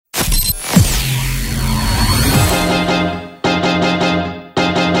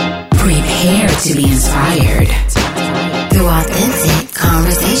inspired through authentic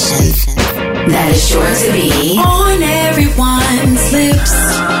conversations that is sure to be on everyone's lips.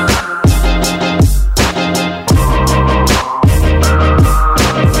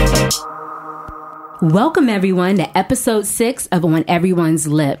 Welcome, everyone, to episode 6 of On Everyone's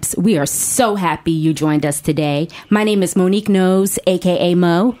Lips. We are so happy you joined us today. My name is Monique Nose, a.k.a.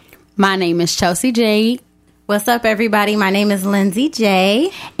 Mo. My name is Chelsea Jade. What's up, everybody? My name is Lindsay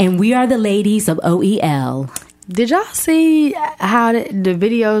J. And we are the ladies of OEL. Did y'all see how the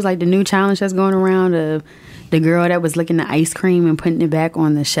videos, like the new challenge that's going around of the girl that was licking the ice cream and putting it back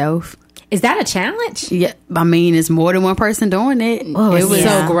on the shelf? Is that a challenge? Yeah, I mean, it's more than one person doing it. Oh, it was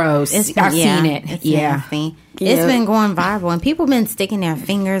so gross. I've seen it. It's nasty. It's been going viral, and people been sticking their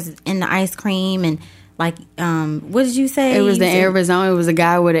fingers in the ice cream and like, what did you say? It was the Arizona. It was a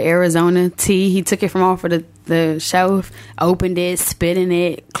guy with an Arizona tea. He took it from off of the shelf, opened it, spit in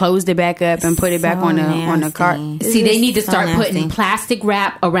it, closed it back up, and put it back on the cart. See, they need to start putting plastic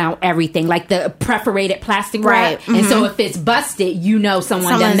wrap around everything, like the perforated plastic wrap. Mm-hmm. And so if it's busted, you know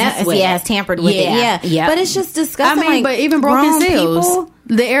someone done messed with it. Yeah, has tampered with it. Yeah. But it's just disgusting. I mean, but even broken seals. People,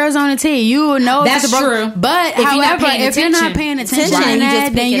 the Arizona tea, you will know that's true. But however, if you're not paying attention,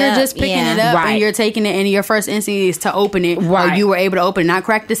 then you're just picking it up and you're taking it, and your first instinct is to open it, or you were able to open it, not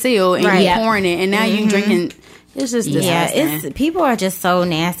crack the seal, and you're pouring it, and now you drinking. It's just disgusting. Yeah, people are just so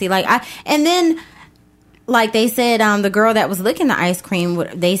nasty. And then they said, the girl that was licking the ice cream,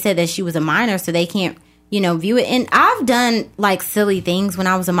 they said that she was a minor, so they can't, view it. And I've done silly things when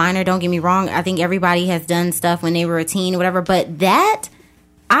I was a minor. Don't get me wrong. I think everybody has done stuff when they were a teen or whatever. But that's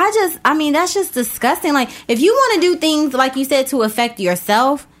just disgusting. Like, if you want to do things, like you said, to affect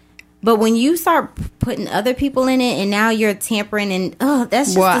yourself, but when you start putting other people in it and now you're tampering and,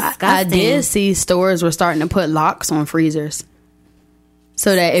 that's just disgusting. I did see stores were starting to put locks on freezers.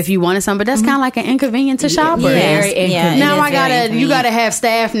 So that if you wanted something, but that's kind of like an inconvenience to shoppers. Very inconvenient. Now you gotta have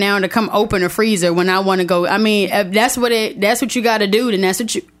staff now to come open a freezer when I want to go. I mean, if that's what you got to do, then that's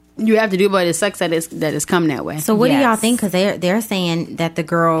what you have to do. But it sucks that it's come that way. So what do y'all think? Because they're saying that the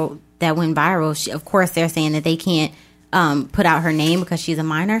girl that went viral, of course, they're saying that they can't put out her name because she's a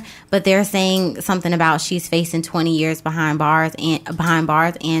minor, but they're saying something about she's facing 20 years behind bars,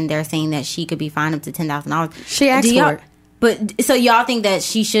 and they're saying that she could be fined up to $10,000. She asked for it. But so y'all think that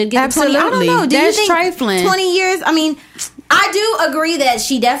she should get absolutely? 20? I don't know. That's you think trifling. 20 years. I mean, I do agree that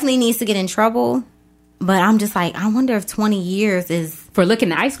she definitely needs to get in trouble. But I'm just like, I wonder if 20 years is for licking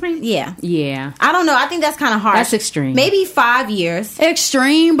the ice cream. Yeah. I don't know. I think that's kind of harsh. That's extreme. Maybe 5 years.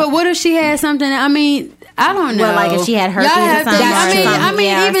 Extreme. But what if she had something? I mean, I don't know. Well, like if she had herpes or something. I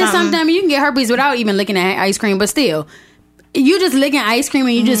mean, even sometimes you can get herpes without even licking the ice cream. But still, you just licking ice cream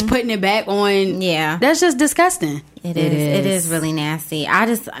and you just putting it back on. Yeah, that's just disgusting. It is really nasty. I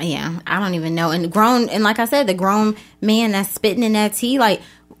don't even know. And like I said, the grown man that's spitting in that tea,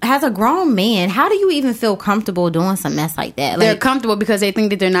 as a grown man, how do you even feel comfortable doing some mess like that? They're comfortable because they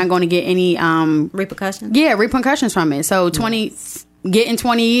think that they're not going to get any repercussions. Yeah, repercussions from it. So getting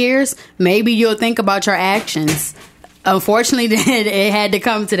 20 years, maybe you'll think about your actions. Unfortunately, it had to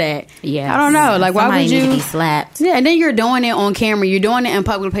come to that. Yeah, I don't know. Why would you need to be slapped? Yeah, and then you're doing it on camera. You're doing it in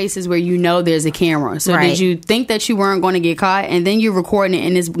public places where you know there's a camera. So did you think that you weren't going to get caught, and then you're recording it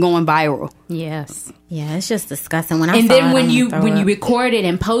and it's going viral? Yes. Yeah, it's just disgusting. When you record it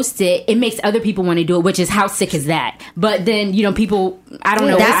and post it, it makes other people want to do it, which is how sick is that? But then people, I don't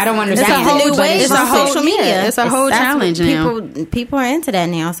know. I don't understand. It's a whole social media. It's a whole challenge now. People are into that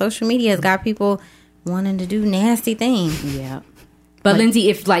now. Social media has got people wanting to do nasty things. Yeah. But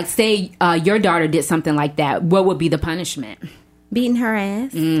Lindsay, if say your daughter did something like that, what would be the punishment? Beating her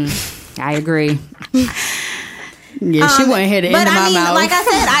ass. I agree. Yeah, she wouldn't hit it into my mouth. Like I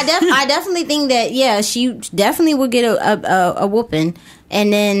said, I definitely think that she definitely would get a whooping,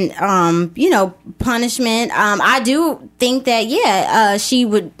 and then punishment. I do think that she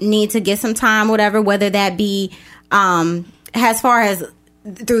would need to get some time, whatever, whether that be as far as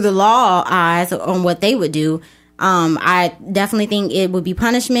through the law eyes on what they would do. I definitely think it would be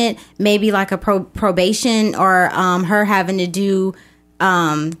punishment, maybe like a probation, or her having to do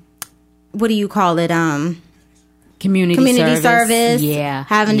what do you call it? Community service. Yeah.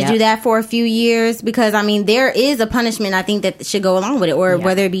 Having to do that for a few years, because there is a punishment I think that should go along with it, or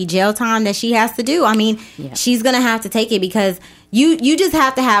whether it be jail time that she has to do. She's gonna have to take it, because you just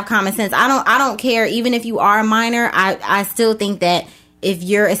have to have common sense. I don't care, even if you are a minor, I still think that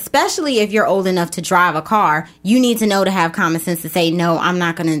especially if you're old enough to drive a car, you need to know to have common sense to say, no, I'm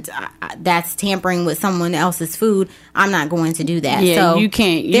not going to, that's tampering with someone else's food. I'm not going to do that. Yeah, so you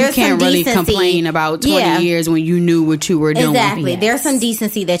can't really complain about 20 years when you knew what you were doing. Exactly. Yes. There's some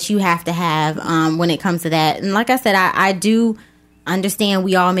decency that you have to have when it comes to that. And like I said, I do understand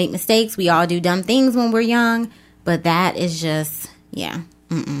we all make mistakes. We all do dumb things when we're young. But that is just, yeah.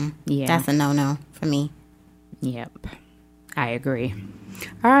 That's a no-no for me. Yep. I agree.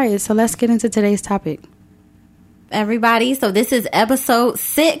 All right, so let's get into today's topic. Everybody, so this is episode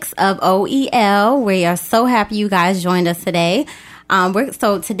 6 of OEL. We are so happy you guys joined us today.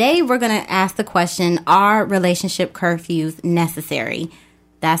 So today we're going to ask the question, are relationship curfews necessary?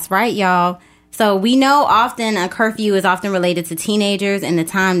 That's right, y'all. So we know often a curfew is often related to teenagers and the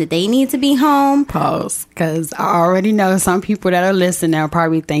time that they need to be home. Pause, because I already know some people that are listening are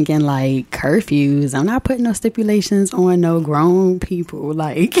probably thinking like, curfews, I'm not putting no stipulations on no grown people.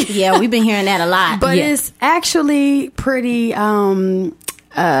 Like, yeah, we've been hearing that a lot. But it's actually pretty, y'all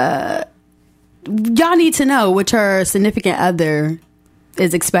need to know what your significant other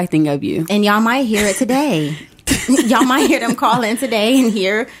is expecting of you. And y'all might hear it today. Y'all might hear them call in today and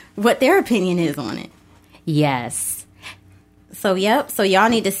hear what their opinion is on it. Yes. So, So y'all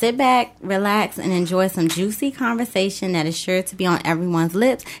need to sit back, relax, and enjoy some juicy conversation that is sure to be on everyone's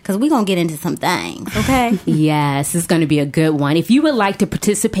lips, because we're going to get into some things, okay? Yes, it's going to be a good one. If you would like to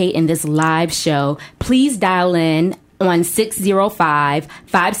participate in this live show, please dial in on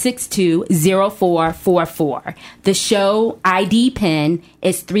 605-562-0444. The show ID PIN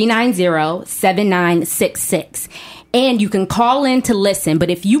is 390-7966. And you can call in to listen. But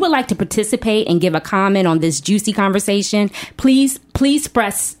if you would like to participate and give a comment on this juicy conversation, please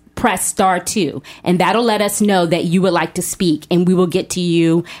press star 2. And that'll let us know that you would like to speak. And we will get to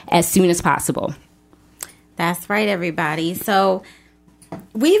you as soon as possible. That's right, everybody. So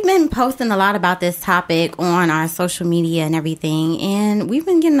we've been posting a lot about this topic on our social media and everything, and we've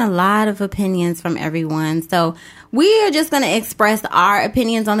been getting a lot of opinions from everyone. So we are just going to express our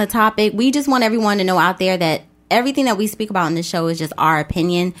opinions on the topic. We just want everyone to know out there that everything that we speak about in the show is just our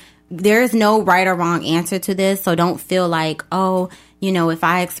opinion. There is no right or wrong answer to this, so don't feel like, if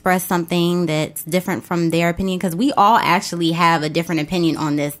I express something that's different from their opinion, because we all actually have a different opinion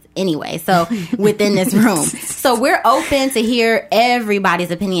on this anyway, so within this room. So we're open to hear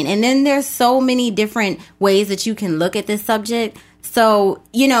everybody's opinion. And then there's so many different ways that you can look at this subject. So,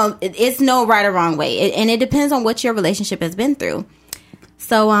 it's no right or wrong way. And it depends on what your relationship has been through.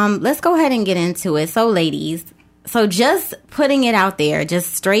 So let's go ahead and get into it. So ladies, so just putting it out there,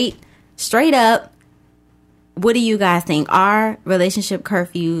 just straight up, what do you guys think? Are relationship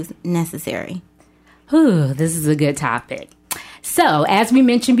curfews necessary? Ooh, this is a good topic. So, as we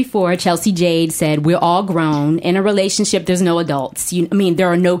mentioned before, Chelsea Jade said, we're all grown. In a relationship, there's no adults.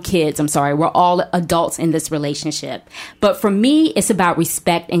 There are no kids. I'm sorry. We're all adults in this relationship. But for me, it's about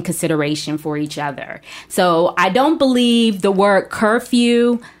respect and consideration for each other. So, I don't believe the word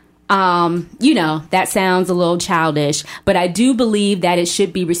curfew, that sounds a little childish, but I do believe that it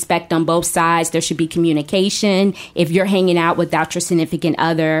should be respect on both sides. There should be communication. If you're hanging out without your significant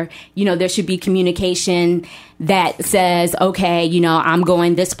other, there should be communication that says, okay, I'm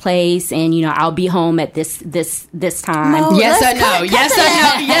going this place and, I'll be home at this time. Mo, yes or no? Yes or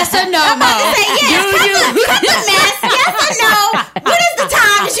no? Yes or no, Mo? Cut the mess. Yes or no? What is the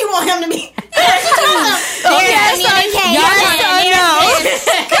time that you want him to be?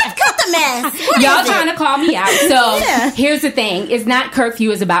 Cut the mess. Y'all trying to call me out. So here's the thing. It's not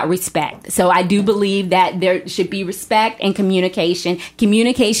curfew. It's about respect. So I do believe that there should be respect and communication.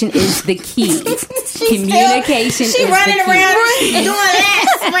 Communication is the key. Communication is the key. She running around doing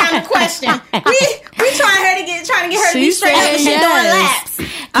laps around the question. We trying to get her to be straight up and she's doing laps.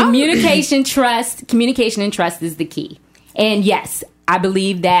 Communication and trust is the key. And yes, I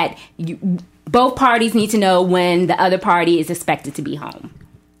believe that both parties need to know when the other party is expected to be home.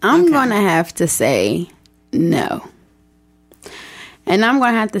 I'm going to have to say no. And I'm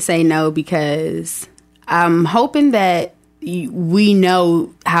going to have to say no because I'm hoping that we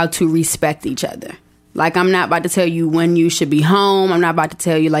know how to respect each other. Like, I'm not about to tell you when you should be home. I'm not about to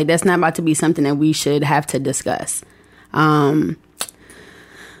tell you, that's not about to be something that we should have to discuss.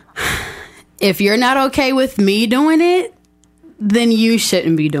 If you're not okay with me doing it, then you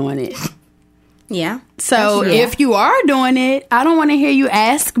shouldn't be doing it. Yeah. So if you are doing it, I don't want to hear you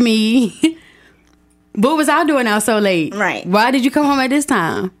ask me, what was I doing out so late? Right. Why did you come home at this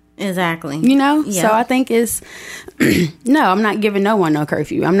time? Exactly. Yeah. So I think it's, no, I'm not giving no one no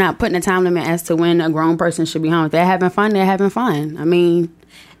curfew. I'm not putting a time limit as to when a grown person should be home. If they're having fun, they're having fun. I mean.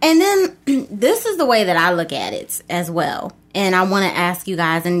 And then this is the way that I look at it as well. and I want to ask you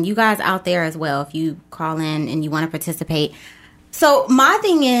guys, and you guys out there as well, if you call in and you want to participate. So my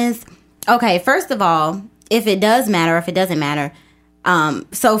thing is, okay, first of all, if it does matter, if it doesn't matter,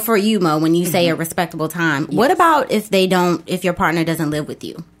 so for you, Mo, when you say a respectable time, what about if your partner doesn't live with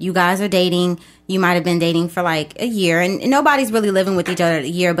you? You guys are dating, you might have been dating for like a year, and nobody's really living with each other a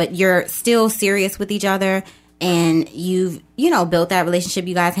year, but you're still serious with each other, and you've, built that relationship,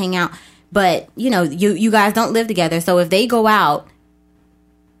 you guys hang out, but, you guys don't live together. So if they go out,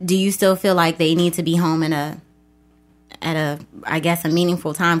 do you still feel like they need to be home at a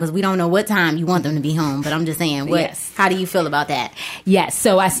meaningful time? Because we don't know what time you want them to be home, but I'm just saying, how do you feel about that? Yes,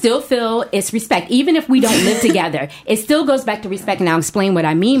 so I still feel it's respect. Even if we don't live together, it still goes back to respect, and I'll explain what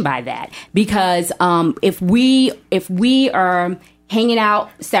I mean by that. Because if we are hanging out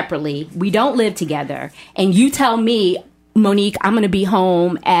separately, we don't live together, and you tell me, Monique, I'm going to be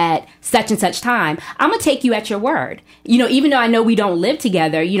home at such and such time, I'm going to take you at your word. Even though I know we don't live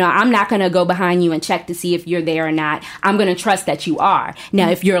together, I'm not going to go behind you and check to see if you're there or not. I'm going to trust that you are. Now,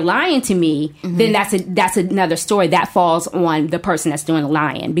 if you're lying to me, then that's another story. That falls on the person that's doing the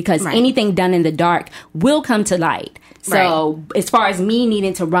lying, because anything done in the dark will come to light. So as far as me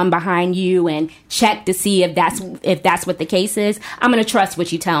needing to run behind you and check to see if that's what the case is, I'm going to trust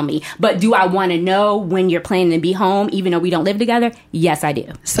what you tell me. But do I want to know when you're planning to be home, even though we don't live together? Yes, I do.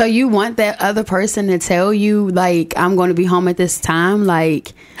 So you want that other person to tell you, like, I'm going to be home at this time?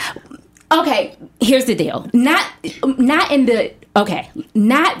 Like, okay, here's the deal. Not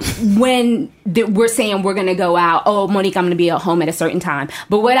when we're saying we're going to go out, oh, Monique, I'm going to be at home at a certain time.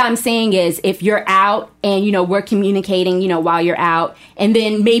 But what I'm saying is, if you're out and, we're communicating, while you're out, and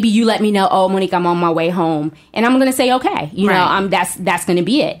then maybe you let me know, oh, Monique, I'm on my way home. And I'm going to say, okay, that's going to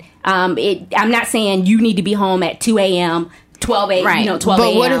be it. I'm not saying you need to be home at 2 a.m., 12 a.m., 12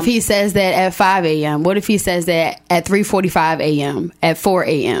 a.m. But what if he says that at 5 a.m.? What if he says that at 3:45 a.m., at 4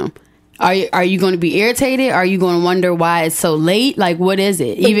 a.m.? Are you going to be irritated? Are you going to wonder why it's so late? Like, what is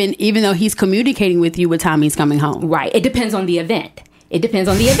it? Even though he's communicating with you what time he's coming home. Right. It depends on the event.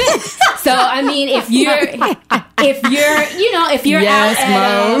 So, I mean, if you're yes, out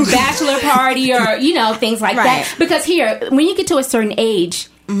at a bachelor party or, things like that. Because here, when you get to a certain age,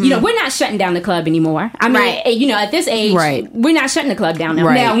 we're not shutting down the club anymore. I mean, at this age, we're not shutting the club down now.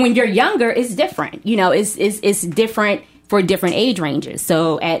 Now, when you're younger, it's different. It's different for different age ranges.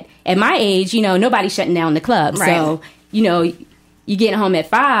 So at my age, nobody's shutting down the club. Right. So, you getting home at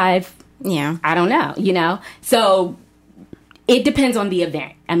 5. Yeah. I don't know, So it depends on the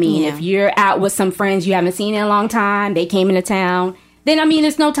event. I mean, if you're out with some friends you haven't seen in a long time, they came into town, then, I mean,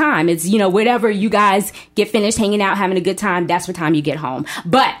 it's no time. It's, whatever you guys get finished hanging out, having a good time, that's what time you get home.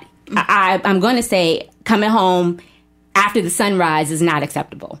 But I'm going to say coming home after the sunrise is not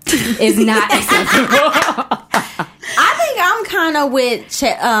acceptable. It's not acceptable. I think I'm kind of with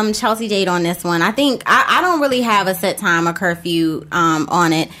Chelsea Jade on this one. I think I don't really have a set time or curfew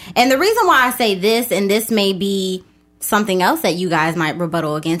on it. And the reason why I say this, and this may be something else that you guys might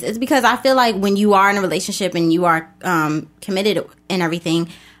rebuttal against, is because I feel like when you are in a relationship and you are committed and everything,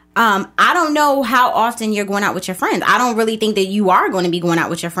 I don't know how often you're going out with your friends. I don't really think that you are going to be going out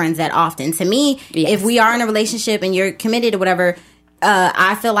with your friends that often. To me, if we are in a relationship and you're committed or whatever,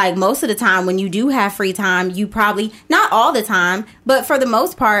 I feel like most of the time when you do have free time, you probably, not all the time, but for the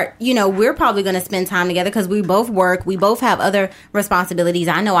most part, we're probably going to spend time together because we both work. We both have other responsibilities.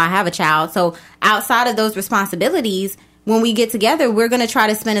 I know I have a child. So outside of those responsibilities, when we get together, we're going to try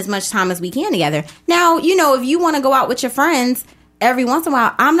to spend as much time as we can together. Now, if you want to go out with your friends every once in a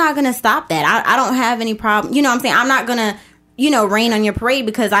while, I'm not going to stop that. I don't have any problem. You know what I'm saying? I'm not going to, rain on your parade,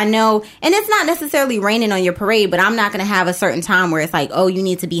 because I know, and it's not necessarily raining on your parade, but I'm not going to have a certain time where it's like, oh, you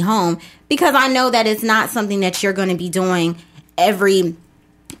need to be home, because I know that it's not something that you're going to be doing every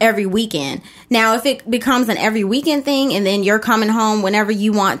weekend. Now, if it becomes an every weekend thing and then you're coming home whenever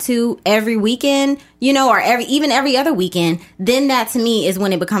you want to every weekend, or even every other weekend, then that to me is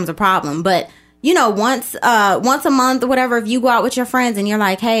when it becomes a problem. But once a month or whatever, if you go out with your friends and you're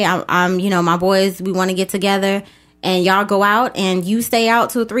like, hey, I'm my boys, we want to get together, and y'all go out and you stay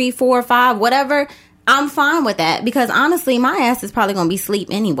out till 3, 4, 5, whatever, I'm fine with that, because honestly, my ass is probably going to be asleep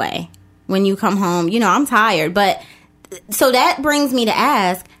anyway when you come home. I'm tired. But so that brings me to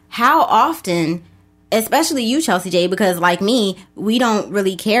ask, how often, especially you, Chelsea J, because like me, we don't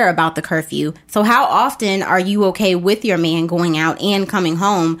really care about the curfew. So how often are you okay with your man going out and coming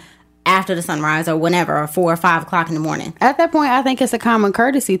home after the sunrise or whenever, or 4 or 5 o'clock in the morning? At that point, I think it's a common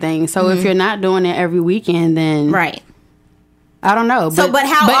courtesy thing. So if you're not doing it every weekend, then right. I don't know. But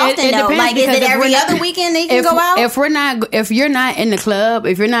how often though? Like, is it every other weekend they can go out? If you're not in the club,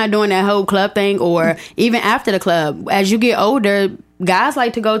 if you're not doing that whole club thing, or even after the club, as you get older, guys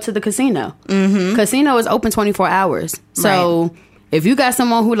like to go to the casino. Mm-hmm. Casino is open 24 hours. So if you got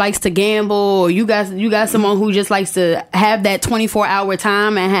someone who likes to gamble, or you got someone who just likes to have that 24-hour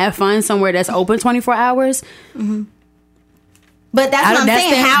time and have fun somewhere that's open 24 hours. Mm-hmm. But that's what I'm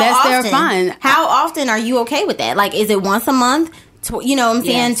saying. Their fun. How often are you okay with that? Like, is it once a month? You know what I'm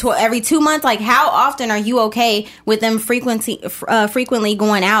saying? Yes. Every 2 months? Like, how often are you okay with them frequently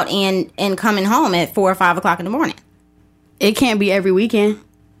going out and coming home at 4 or 5 o'clock in the morning? It can't be every weekend.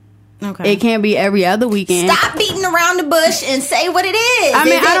 Okay. It can't be every other weekend. Stop beating around the bush and say what it is. I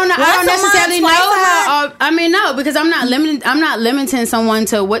mean, I don't know. I don't necessarily know how. I mean, no, because I'm not limiting someone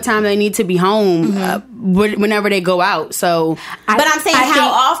to what time they need to be home whenever they go out. So, but I'm saying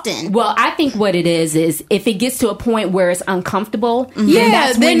how often. Well, I think what it is if it gets to a point where it's uncomfortable,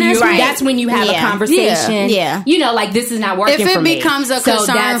 that's when you have a conversation. Yeah. You know, like, this is not working. If it becomes a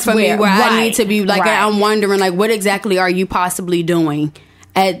concern for me, where I need to be like, I'm wondering, like, what exactly are you possibly doing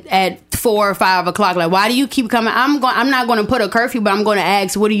at 4 or 5 o'clock? Like, why do you keep coming? I'm not going to put a curfew, but I'm going to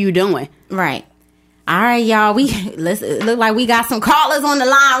ask, what are you doing? Right. All right, y'all. Look like we got some callers on the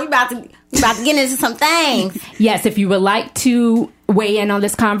line. We about to get into some things. Yes, if you would like to weigh in on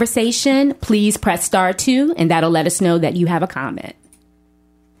this conversation, please press *2, and that'll let us know that you have a comment.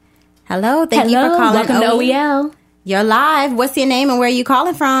 Hello, thank you for calling. Welcome to OEL. You're live. What's your name and where are you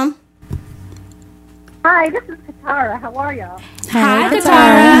calling from? Hi, this is Katara. How are y'all? Hi,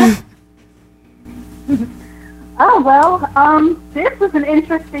 Katara. Oh, well, this was an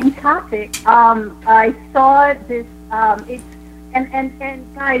interesting topic. I saw this,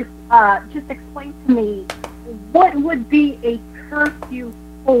 and guys, just explain to me, what would be a curfew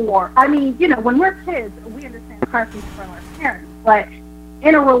for? I mean, you know, when we're kids, we understand curfews from our parents, but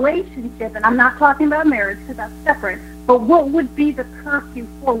in a relationship, and I'm not talking about marriage because that's separate, but what would be the curfew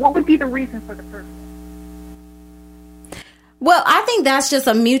for? What would be the reason for the curfew? Well, I think that's just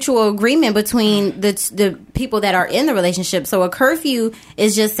a mutual agreement between the people that are in the relationship. So a curfew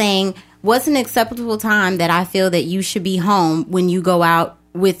is just saying, what's an acceptable time that I feel that you should be home when you go out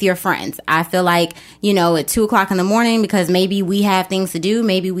with your friends? I feel like, you know, at 2 o'clock in the morning, because maybe we have things to do.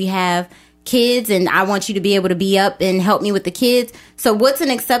 Maybe we have kids and I want you to be able to be up and help me with the kids. So what's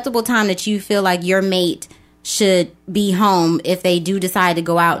an acceptable time that you feel like your mate should be home if they do decide to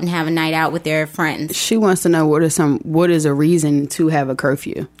go out and have a night out with their friends? She wants to know what is a reason to have a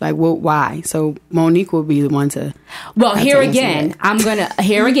curfew? Like, why? So Monique will be the one to. Well, here again, I'm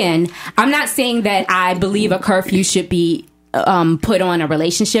not saying that I believe a curfew should be put on a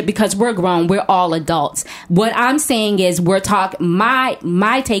relationship, because we're grown, we're all adults. What I'm saying is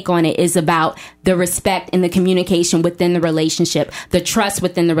my take on it is about the respect and the communication within the relationship, the trust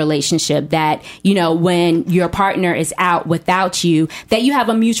within the relationship, that, you know, when your partner is out without you, that you have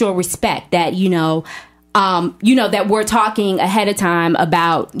a mutual respect, that, you know, that we're talking ahead of time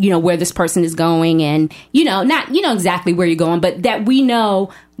about, you know, where this person is going, and, you know, not, you know, exactly where you're going, but that we know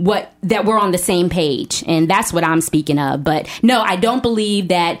that we're on the same page. And that's what I'm speaking of. But no, I don't believe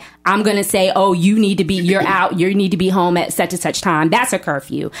that I'm going to say, oh, you're out, you need to be home at such and such time. That's a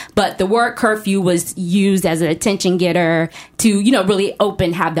curfew. But the word curfew was used as an attention getter to, you know, really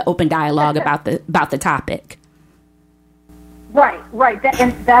have the open dialogue about the topic. Right.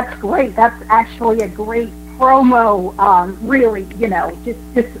 And that's great. That's actually a great promo, really, you know,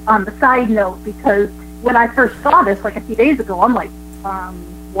 just on the side note, because when I first saw this, like a few days ago, I'm like,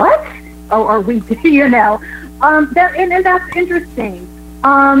 what? Oh, are we, you know, and that's interesting.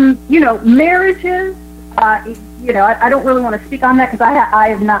 You know, marriages, you know, I don't really want to speak on that because I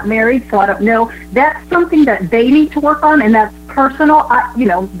am not married, so I don't know. That's something that they need to work on, and that's personal. You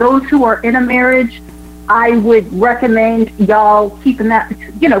know, those who are in a marriage, I would recommend y'all keeping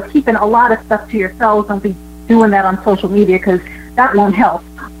a lot of stuff to yourselves. Don't be doing that on social media, because that won't help.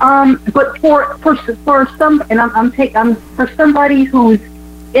 But for some, and I'm for somebody who's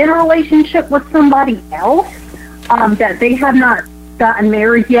in a relationship with somebody else, that they have not gotten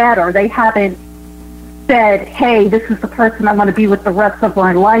married yet, or they haven't said, hey, this is the person I'm going to be with the rest of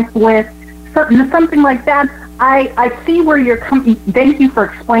my life with, something like that. I see where you're coming. Thank you for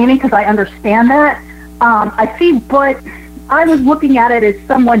explaining, because I understand that. I see, but I was looking at it as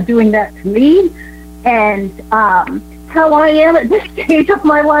someone doing that to me, and how I am at this stage of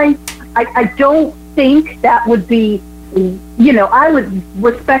my life, I don't think that would be, you know, I would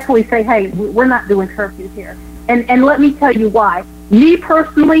respectfully say, hey, we're not doing curfews here. And let me tell you why. Me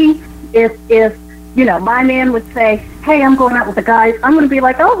personally, if you know, my man would say, hey, I'm going out with the guys, I'm going to be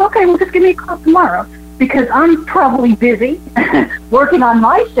like, oh, okay, well, just give me a call tomorrow. because I'm probably busy working on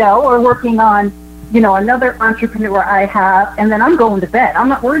my show or working on, another entrepreneur I have, and then I'm going to bed. I'm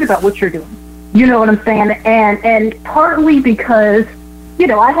not worried about what you're doing. You know what I'm saying? And partly because,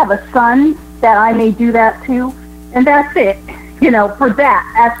 I have a son that I may do that to, and that's it. For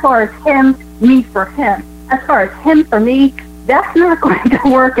that, as far as him, me for him. As far as him for me, that's not going to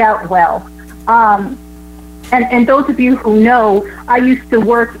work out well. And those of you who know, I used to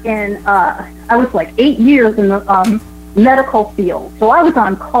work in, I was like 8 years in the medical field. So I was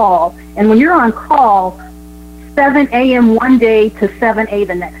on call. And when you're on call, 7 a.m. one day to 7 a.m.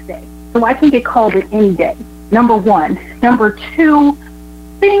 the next day. So I can get called at any day, number one. Number two,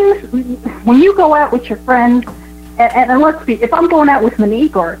 things, when you go out with your friends, and let's see, if I'm going out with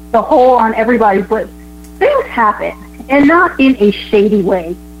Monique or the hole on everybody's lips, things happen. And not in a shady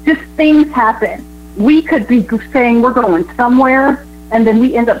way. Just things happen. We could be saying we're going somewhere, and then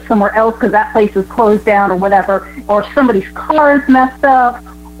we end up somewhere else because that place is closed down or whatever, or somebody's car is messed up,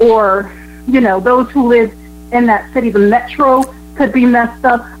 or, those who live in that city, the metro, could be messed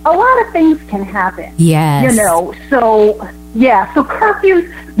up. A lot of things can happen. Yes. So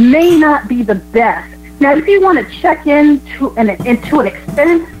curfews may not be the best. Now, if you want to check into an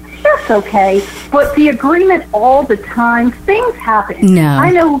extent, that's okay. But the agreement all the time, things happen. No. I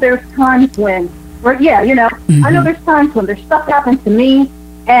know there's times when, I know there's times when there's stuff happens to me,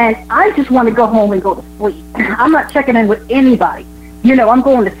 and I just want to go home and go to sleep. I'm not checking in with anybody. I'm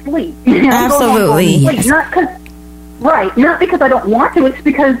going to sleep. Absolutely. Going to sleep. Not because I don't want to. It's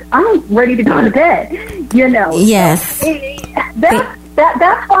because I'm ready to go to bed. Yes.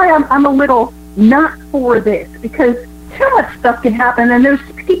 That's why I'm a little not for this, because too much stuff can happen, and there's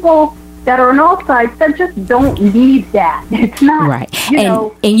people that are on all sides that just don't need that. It's not right.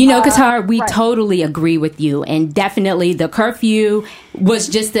 Qatar, we totally agree with you, and definitely the curfew was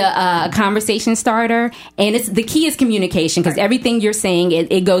just a conversation starter, and the key is communication, because everything you're saying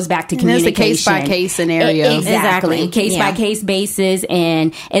it goes back to communication. It's a case by case scenario. Exactly. Case by case basis,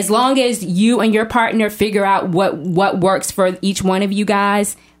 and as long as you and your partner figure out what works for each one of you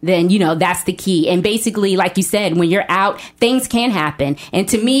guys, then, that's the key. And basically, like you said, when you're out, things can happen. And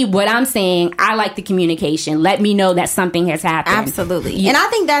to me, what I'm saying, I like the communication. Let me know that something has happened. Absolutely. And I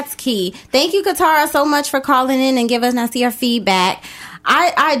think that's key. Thank you, Katara, so much for calling in and giving us your feedback.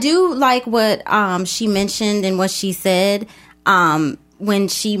 I do like what she mentioned and what she said. When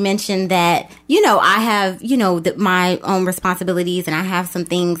she mentioned that, I have, my own responsibilities, and I have some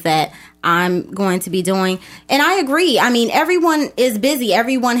things that I'm going to be doing. And I agree. I mean, everyone is busy.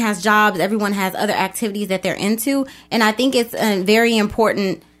 Everyone has jobs. Everyone has other activities that they're into. And I think it's very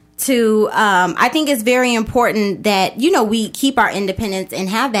important that, we keep our independence and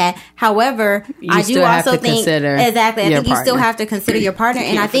have that. However, I do also think, exactly, I think you still have to consider your partner.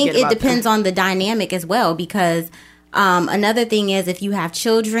 And I think it depends on the dynamic as well, because another thing is, if you have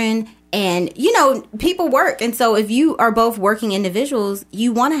children and, people work. And so if you are both working individuals,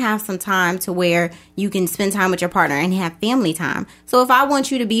 you want to have some time to where you can spend time with your partner and have family time. So if I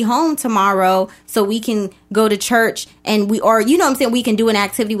want you to be home tomorrow so we can go to church and we can do an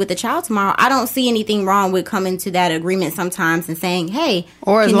activity with the child tomorrow, I don't see anything wrong with coming to that agreement sometimes and saying, hey,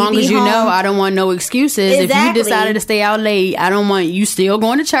 or as long as I don't want no excuses. Exactly. If you decided to stay out late, I don't want you still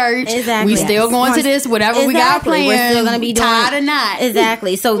going to church. Exactly. We still going to this, whatever we got planned. We're still going to be tired or not.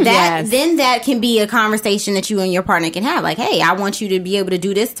 Exactly. So then that can be a conversation that you and your partner can have. Like, hey, I want you to be able to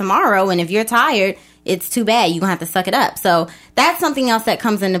do this tomorrow, and if you're tired, it's too bad. You're going to have to suck it up. So that's something else that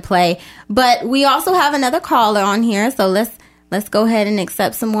comes into play. But we also have another caller on here, so let's go ahead and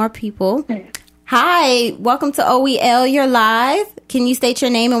accept some more people. Hi, welcome to OEL. You're live. Can you state your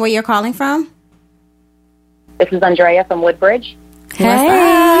name and where you're calling from? This is Andrea from Woodbridge.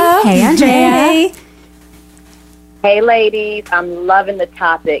 Hey. Hey, Andrea. Hey, ladies. I'm loving the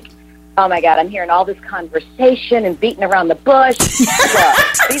topic. Oh, my God. I'm hearing all this conversation and beating around the bush.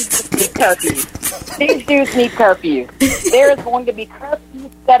 Look, these dudes need curfew. These dudes need curfew. There is going to be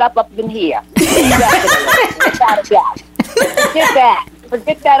curfew set up in here. Definitely. Without a doubt. Forget that.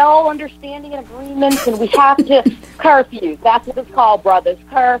 Forget that all understanding and agreements, and we have to curfew. That's what it's called, brothers.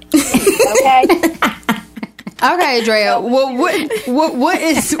 Curfew. Okay? Okay, Andrea. Well, what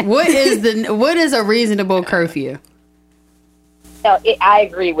is a reasonable curfew? No, I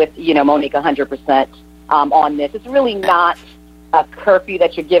agree with Monique 100% on this. It's really not a curfew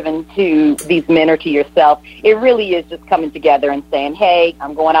that you're giving to these men or to yourself. It really is just coming together and saying, "Hey,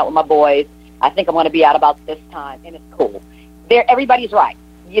 I'm going out with my boys. I think I'm going to be out about this time," and it's cool. Everybody's right.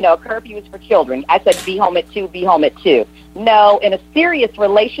 Curfew is for children. I said be home at 2, be home at 2. No, in a serious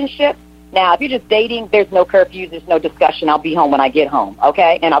relationship, Now, if you're just dating, there's no curfew, there's no discussion. I'll be home when I get home,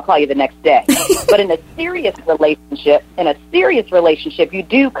 okay? And I'll call you the next day. But in a serious relationship, you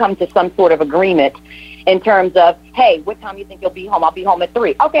do come to some sort of agreement in terms of, hey, what time you think you'll be home? I'll be home at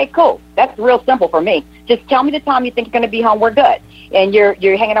 3. Okay, cool. That's real simple for me. Just tell me the time you think you're going to be home. We're good. And you're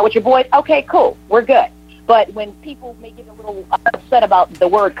hanging out with your boys. Okay, cool. We're good. But when people may get a little upset about the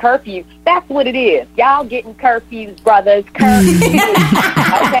word curfew, that's what it is. Y'all getting curfews, brothers.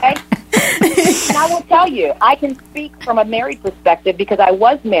 Curfews. Okay? And I will tell you, I can speak from a married perspective because I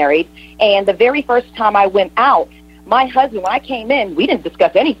was married, and the very first time I went out, my husband, when I came in, we didn't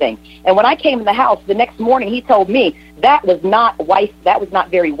discuss anything. And when I came in the house the next morning, he told me, that was not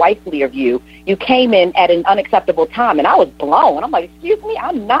very wifely of you. You came in at an unacceptable time. And I was blown. I'm like, excuse me,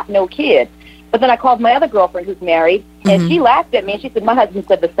 I'm not no kid. But then I called my other girlfriend who's married, and she laughed at me, and she said, my husband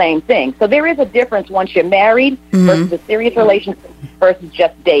said the same thing. So there is a difference once you're married versus a serious relationship versus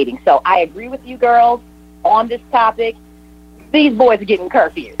just dating. So I agree with you girls on this topic. These boys are getting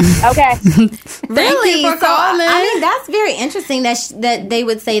curfew. Okay? Really? So, I mean, that's very interesting that they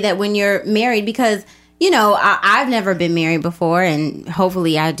would say that when you're married, because, you know, I've never been married before, and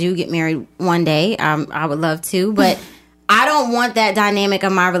hopefully I do get married one day. I would love to, but I don't want that dynamic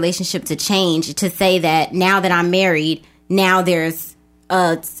of my relationship to change, to say that now that I'm married, now there's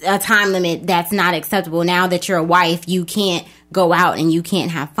a time limit that's not acceptable. Now that you're a wife, you can't go out and you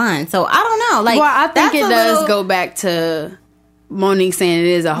can't have fun. So I don't know. Like, well, I think it does go back to Monique saying it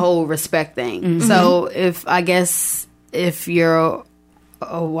is a whole respect thing. Mm-hmm. So if you're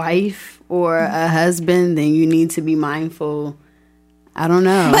a wife or a husband, then you need to be mindful. I don't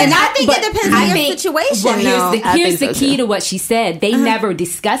know. But I think it depends on your situation. Well, here's the key to what she said. They never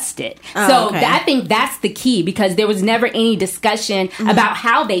discussed it. I think that's the key, because there was never any discussion about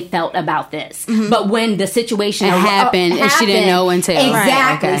how they felt about this. But when the situation happened, and she didn't know until.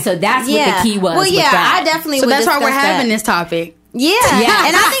 Exactly. Right, okay. So that's what the key was. Well, yeah, I definitely would discuss that. So that's why we're having this topic. Yeah.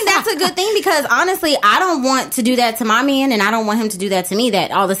 And I think that's a good thing, because honestly, I don't want to do that to my man, and I don't want him to do that to me,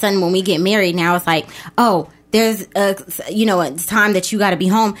 that all of a sudden when we get married, now it's like, oh, there's a time that you got to be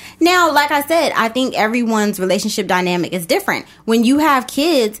home. Now, like I said, I think everyone's relationship dynamic is different. When you have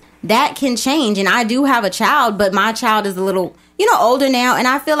kids, that can change. And I do have a child, but my child is a little, older now. And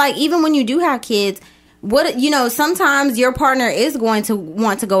I feel like even when you do have kids, sometimes your partner is going to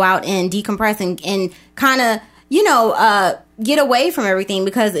want to go out and decompress and kind of, get away from everything,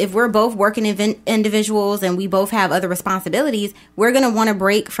 because if we're both working individuals and we both have other responsibilities, we're going to want to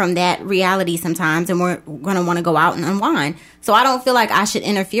break from that reality sometimes, and we're going to want to go out and unwind. So I don't feel like I should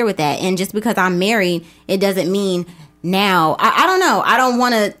interfere with that. And just because I'm married, it doesn't mean now, I don't know. I don't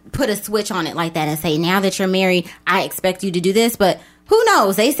want to put a switch on it like that and say, now that you're married, I expect you to do this. But who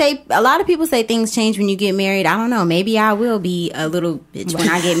knows? They say, a lot of people say things change when you get married. I don't know. Maybe I will be a little bitch when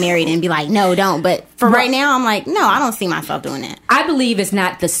I get married and be like, no, don't. But for right now, I'm like, no, I don't see myself doing that. I believe it's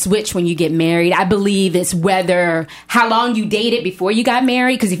not the switch when you get married. I believe it's how long you dated before you got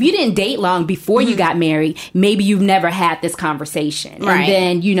married. Because if you didn't date long before you got married, maybe you've never had this conversation. Right.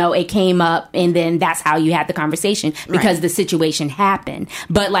 And then, it came up, and then that's how you had the conversation, because the situation happened.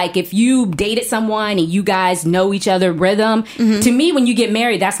 But like, if you dated someone and you guys know each other rhythm, to me, when you get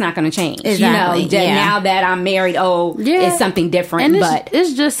married, that's not going to change. Exactly. Now that I'm married, it's something different. And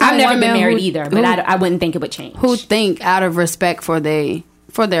it's just I've never been married either, but I wouldn't think it would change. Who think out of respect for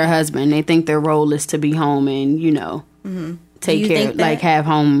their husband, they think their role is to be home and take care, like have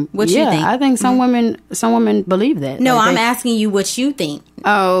home. What you think? I think some women believe that. No, I'm asking you what you think.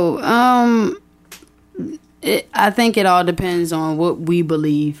 I think it all depends on what we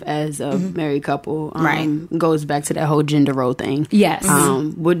believe as a married couple. Goes back to that whole gender role thing. Yes.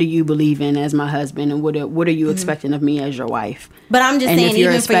 What do you believe in as my husband, and what are you expecting of me as your wife? But I'm just saying, if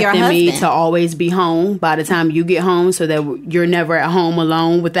you're even for your husband, me to always be home by the time you get home, so that you're never at home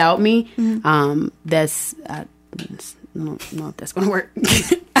alone without me, that's. I don't know if that's going to work.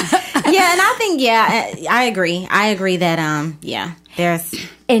 Yeah, and I think, I agree. I agree that, there's...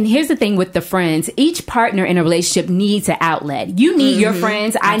 And here's the thing with the friends. Each partner in a relationship needs an outlet. You need your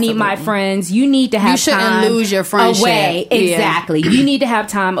friends. I need my friends. You need to have time. You shouldn't lose your friendship. Away. Exactly. You need to have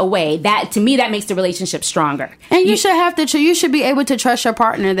time away. That, to me, that makes the relationship stronger. And you should be able to trust your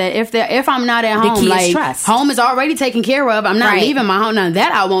partner that if I'm not at home, like, trust. Home is already taken care of. I'm not leaving my home. Now,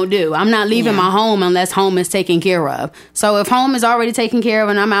 that I won't do. I'm not leaving my home unless home is taken care of. So if home is already taken care of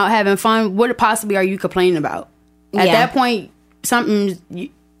and I'm out having fun, what possibly are you complaining about? At that point,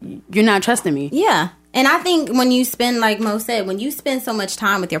 you're not trusting me. Yeah. And I think when you spend, like Mo said, when you spend so much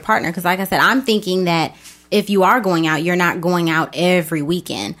time with your partner, because like I said, I'm thinking that if you are going out, you're not going out every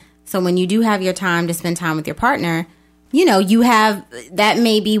weekend. So when you do have your time to spend time with your partner, you have that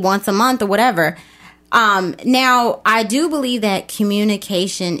maybe once a month or whatever. Now, I do believe that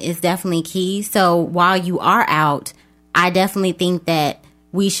communication is definitely key. So while you are out, I definitely think that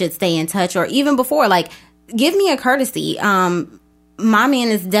we should stay in touch, or even before, like, give me a courtesy. My man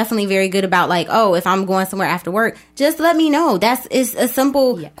is definitely very good about, like, oh, if I'm going somewhere after work, just let me know. It's a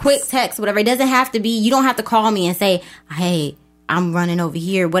simple, quick text, whatever. It doesn't have to be, you don't have to call me and say, hey, I'm running over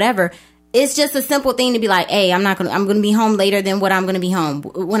here, whatever. It's just a simple thing to be like, hey, I'm going to be home later than what I'm going to be home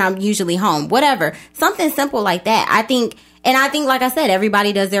when I'm usually home, whatever. Something simple like that. I think, like I said,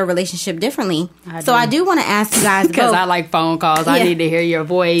 everybody does their relationship differently. I do want to ask you guys because I like phone calls. Yeah. I need to hear your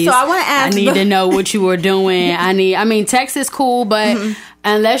voice. So I want to ask. I need to know what you were doing. I mean, text is cool, but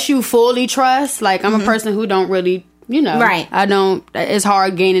unless you fully trust, like, I'm a person who don't really, right. It's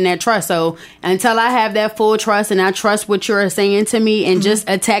hard gaining that trust. So until I have that full trust and I trust what you're saying to me, and just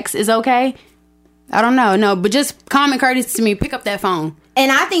a text is okay, I don't know. No, but just common courtesy to me, pick up that phone. And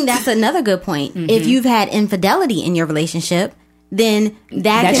I think that's another good point. If you've had infidelity in your relationship, then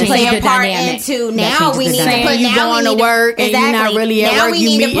that can play a part into now we need to put you going to work and you're not really at work. Now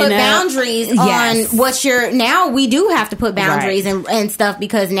we need to put boundaries on what you're. Now we do have to put boundaries and stuff,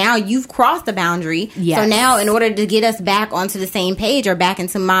 because now you've crossed the boundary. Yes. So now, in order to get us back onto the same page or back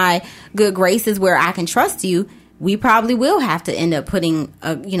into my good graces where I can trust you, we probably will have to end up putting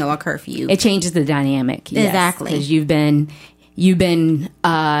a curfew. It changes the dynamic. Exactly. Because you've been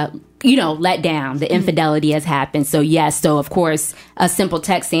let down. The infidelity has happened. So yes, so of course a simple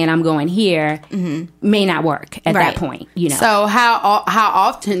text saying I'm going here may not work at that point. So how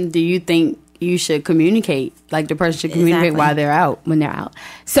often do you think you should communicate? Like, the person should communicate while they're out, when they're out.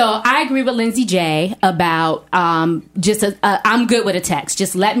 So I agree with Lindsay J about I'm good with a text.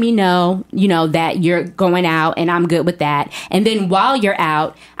 Just let me know, that you're going out, and I'm good with that. And then while you're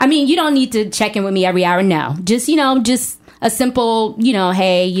out, I mean, you don't need to check in with me every hour. No, just a simple,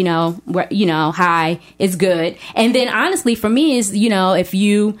 hey, hi, is good. And then honestly, for me is, if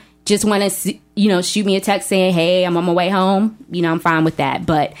you just want to, shoot me a text saying, hey, I'm on my way home, I'm fine with that.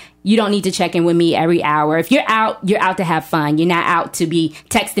 But you don't need to check in with me every hour. If you're out to have fun. You're not out to be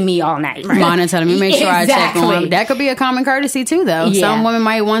texting me all night. Right? Monitoring me, make sure I check on them. That could be a common courtesy too, though. Yeah. Some women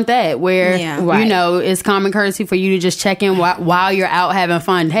might want that, where it's common courtesy for you to just check in while you're out having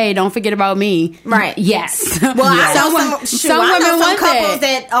fun. Hey, don't forget about me. Right. Yes. Well, I know some women want couples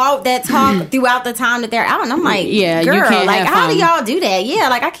that talk throughout the time that they're out, and I'm like, girl, you can't like, have how fun. do y'all do that? Yeah,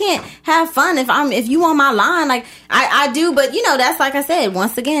 like, I can't have fun if you on my line. Like, I do, but that's, like I said,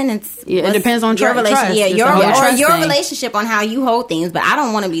 once again, it depends on your relationship. Trust. Your relationship on how you hold things. But I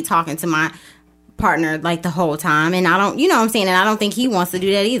don't want to be talking to my partner like the whole time, and I don't, what I'm saying, and I don't think he wants to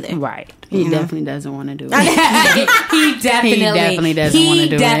do that either. Right. He definitely doesn't want to do it. He definitely doesn't want to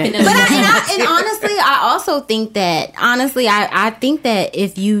do it. But and honestly, I also think that I think that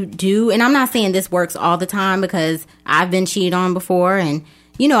if you do, and I'm not saying this works all the time, because I've been cheated on before, and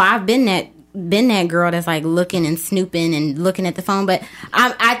I've been that girl that's like looking and snooping and looking at the phone. But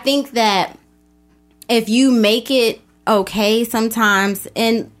I think that if you make it okay sometimes,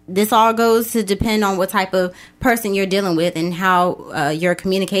 and this all goes to depend on what type of person you're dealing with and how your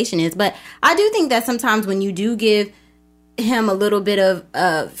communication is. But I do think that sometimes when you do give him a little bit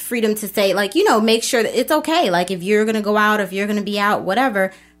of freedom to say, like, make sure that it's okay. Like, if you're going to go out, if you're going to be out,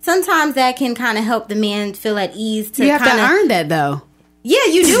 whatever, sometimes that can kind of help the man feel at ease. You have to earn that, though. Yeah,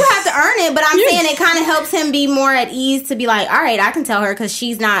 you do have to earn it, but I'm saying it kind of helps him be more at ease to be like, all right, I can tell her, because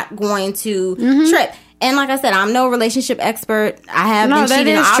she's not going to trip. And like I said, I'm no relationship expert. I have been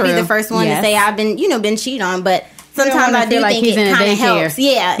cheated on. I'll be the first one to say I've been, been cheated on, but sometimes I do like think it kind of helps.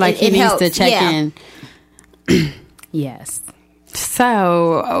 Yeah, like he needs to check in. Yes.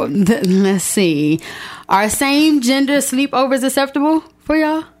 So, let's see. Are same gender sleepovers acceptable for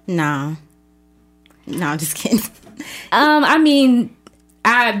y'all? No, I'm just kidding. I mean,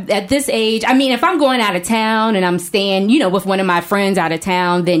 at this age, I mean, if I'm going out of town and I'm staying, with one of my friends out of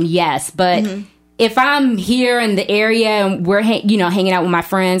town, then yes. But if I'm here in the area and we're, hanging out with my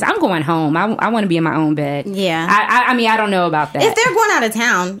friends, I'm going home. I want to be in my own bed. Yeah. I mean, I don't know about that. If they're going out of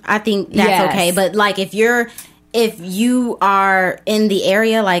town, I think that's okay. But like, if you are in the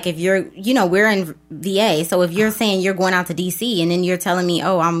area, like if you're, we're in VA. So if you're saying you're going out to DC and then you're telling me,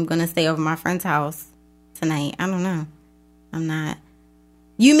 oh, I'm going to stay over my friend's house tonight, I don't know. I'm not.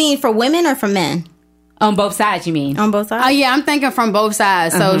 You mean for women or for men? On both sides, you mean? On both sides? Oh, yeah, I'm thinking from both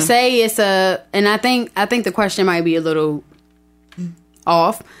sides. So say it's and I think the question might be a little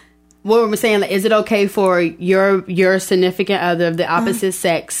off. What we're saying, like, is it okay for your significant other of the opposite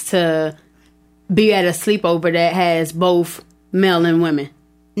sex to be at a sleepover that has both male and women?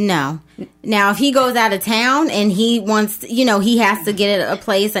 No. Now, if he goes out of town and he wants, he has to get a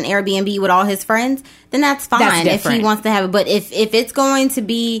place, an Airbnb with all his friends, then that's fine. If he wants to have it, but if it's going to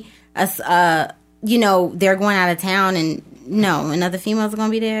be they're going out of town and other females are going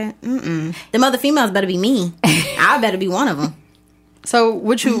to be there. Them other females better be me. I better be one of them. So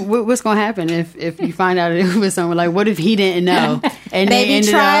what's going to happen if you find out it was someone, like, what if he didn't know? And baby,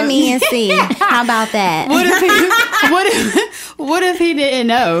 try me and see. How about that? What if he didn't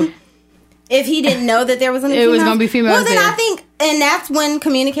know? If he didn't know that there was going to be females? Well, then I think, and that's when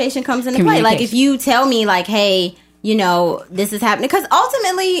communication comes into play. Like, if you tell me, like, hey, this is happening. Because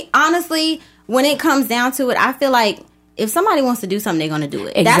ultimately, honestly, when it comes down to it, I feel like if somebody wants to do something, they're going to do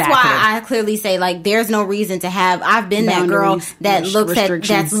it. Exactly. That's why I clearly say, like, there's no reason to have. I've been that girl that that's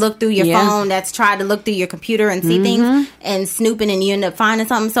looked through your phone, that's tried to look through your computer and see things and snooping, and you end up finding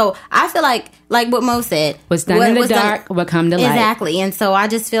something. So I feel like what Mo said, what's done in the dark will come to light. Exactly. And so I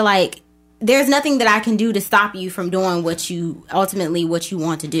just feel like there's nothing that I can do to stop you from doing what you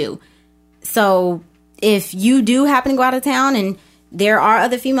want to do. So if you do happen to go out of town and there are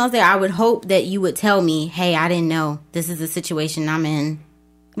other females there, I would hope that you would tell me, hey, I didn't know. This is the situation I'm in.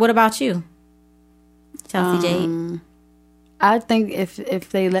 What about you, Chelsea Jade? I think if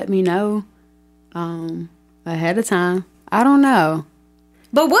they let me know ahead of time, I don't know.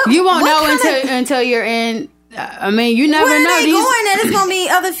 But you won't know until you're in. I mean, you never know. Where are they going? That it's going to be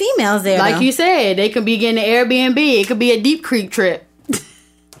other females there. Like you said, they could be getting an Airbnb. It could be a Deep Creek trip.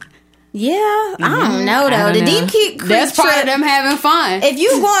 Yeah, I don't know though. The Deep Creek that's part of them having fun. If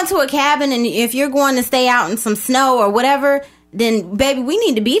you're going to a cabin and if you're going to stay out in some snow or whatever, then baby, we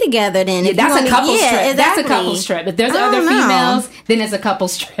need to be together. Then that's a couple's trip. Exactly. That's a couple's trip. If there's other females, then it's a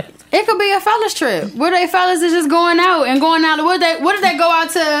couple's trip. It could be a fellas trip. Where they fellas is just going out. What if they go out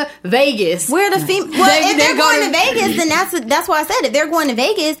to Vegas? Where the if they're going to Vegas, then that's why I said if they're going to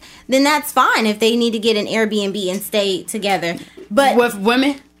Vegas, then that's fine. If they need to get an Airbnb and stay together, but with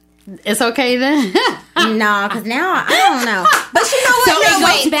women. It's okay then? No, because now I don't know. But you know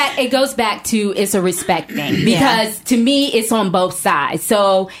what? So it goes back to it's a respect thing. Because to me, it's on both sides.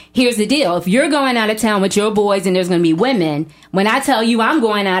 So here's the deal. If you're going out of town with your boys and there's going to be women, when I tell you I'm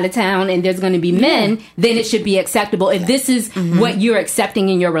going out of town and there's going to be men, then it should be acceptable. If this is what you're accepting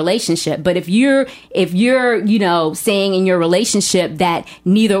in your relationship. But if you're saying in your relationship that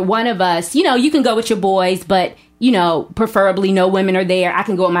neither one of us, you can go with your boys, but preferably no women are there. I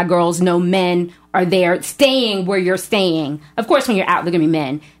can go with my girls, no men are there staying where you're staying. Of course, when you're out, they're going to be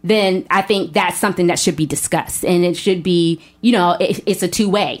men. Then I think that's something that should be discussed. And it should be, it's a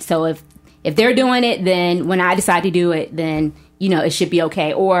two-way. So if they're doing it, then when I decide to do it, then, it should be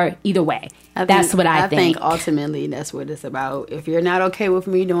okay. Or either way. That's what I think. I think ultimately that's what it's about. If you're not okay with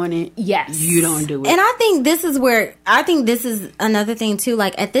me doing it, yes, you don't do it. And I think this is another thing too.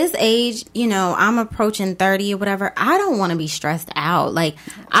 Like at this age, I'm approaching 30 or whatever. I don't want to be stressed out. Like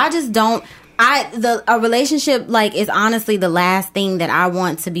I just don't. A relationship is honestly the last thing that I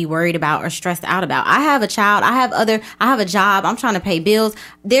want to be worried about or stressed out about. I have a child. I have a job. I'm trying to pay bills.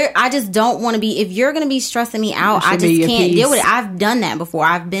 I just don't want to be. If you're going to be stressing me out, I just can't deal with it. I've done that before.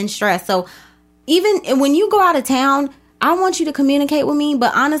 I've been stressed. So even when you go out of town, I want you to communicate with me.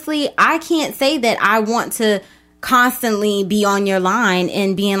 But honestly, I can't say that I want to constantly be on your line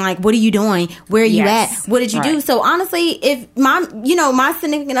and being like, what are you doing? Where are you at? What did you do? So honestly, if my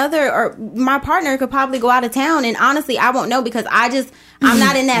significant other or my partner could probably go out of town, and honestly, I won't know because I'm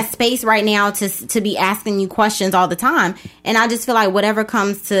not in that space right now to be asking you questions all the time. And I just feel like whatever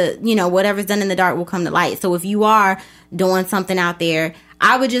comes to, whatever's done in the dark will come to light. So if you are doing something out there,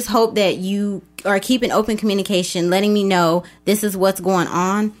 I would just hope that you are keeping open communication, letting me know this is what's going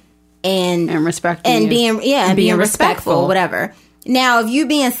on. And respecting and you. being respectful, whatever. Now, if you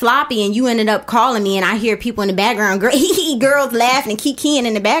being sloppy and you ended up calling me and I hear people in the background, girls laughing and kikiing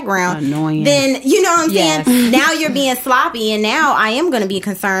in the background, annoying. Then you know what I'm saying. Now you're being sloppy, and now I am going to be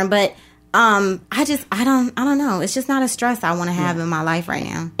concerned. But I don't know. It's just not a stress I want to have in my life right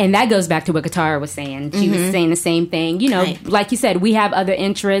now. And that goes back to what Katara was saying. She was saying the same thing. Like you said, we have other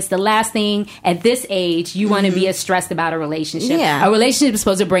interests. The last thing at this age, you want to be as stressed about a relationship. Yeah. A relationship is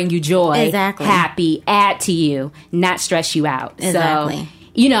supposed to bring you joy, exactly, happy, add to you, not stress you out. Exactly.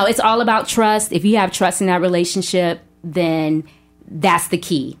 So, it's all about trust. If you have trust in that relationship, then that's the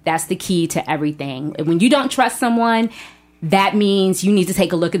key. That's the key to everything. When you don't trust someone, that means you need to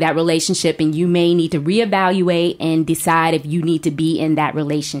take a look at that relationship, and you may need to reevaluate and decide if you need to be in that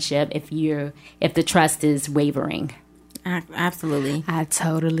relationship if the trust is wavering. Absolutely. I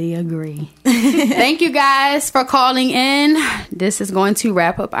totally agree. Thank you guys for calling in. This is going to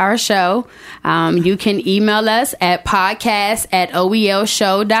wrap up our show. You can email us at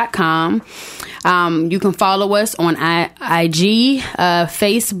podcast@oelshow.com. You can follow us on IG,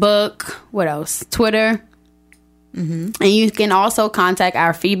 Facebook, what else? Twitter. And you can also contact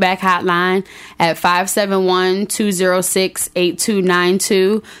our feedback hotline at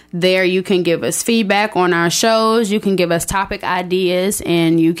 571-206-8292. There you can give us feedback on our shows. You can give us topic ideas,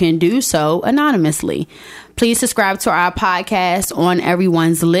 and you can do so anonymously. Please subscribe to our podcast On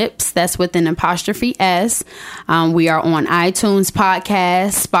Everyone's Lips. That's with an apostrophe S. We are on iTunes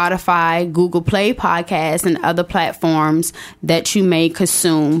Podcast, Spotify, Google Play Podcasts, and other platforms that you may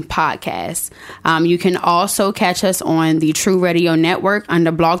consume podcasts. You can also catch us on the True Radio Network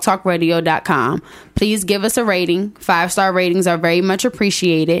under blogtalkradio.com. Please give us a rating. 5-star ratings are very much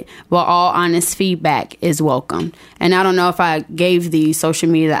appreciated, but all honest feedback is welcome. And I don't know if I gave the social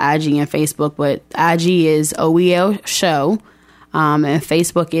media, the IG and Facebook, but IG is OEL Show, and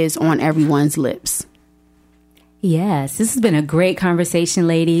Facebook is On Everyone's Lips. Yes, this has been a great conversation,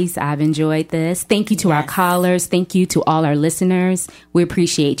 ladies. I've enjoyed this. Thank you to our callers. Thank you to all our listeners. We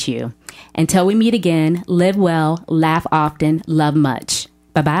appreciate you. Until we meet again, live well, laugh often, love much.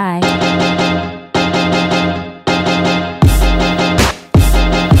 Bye-bye.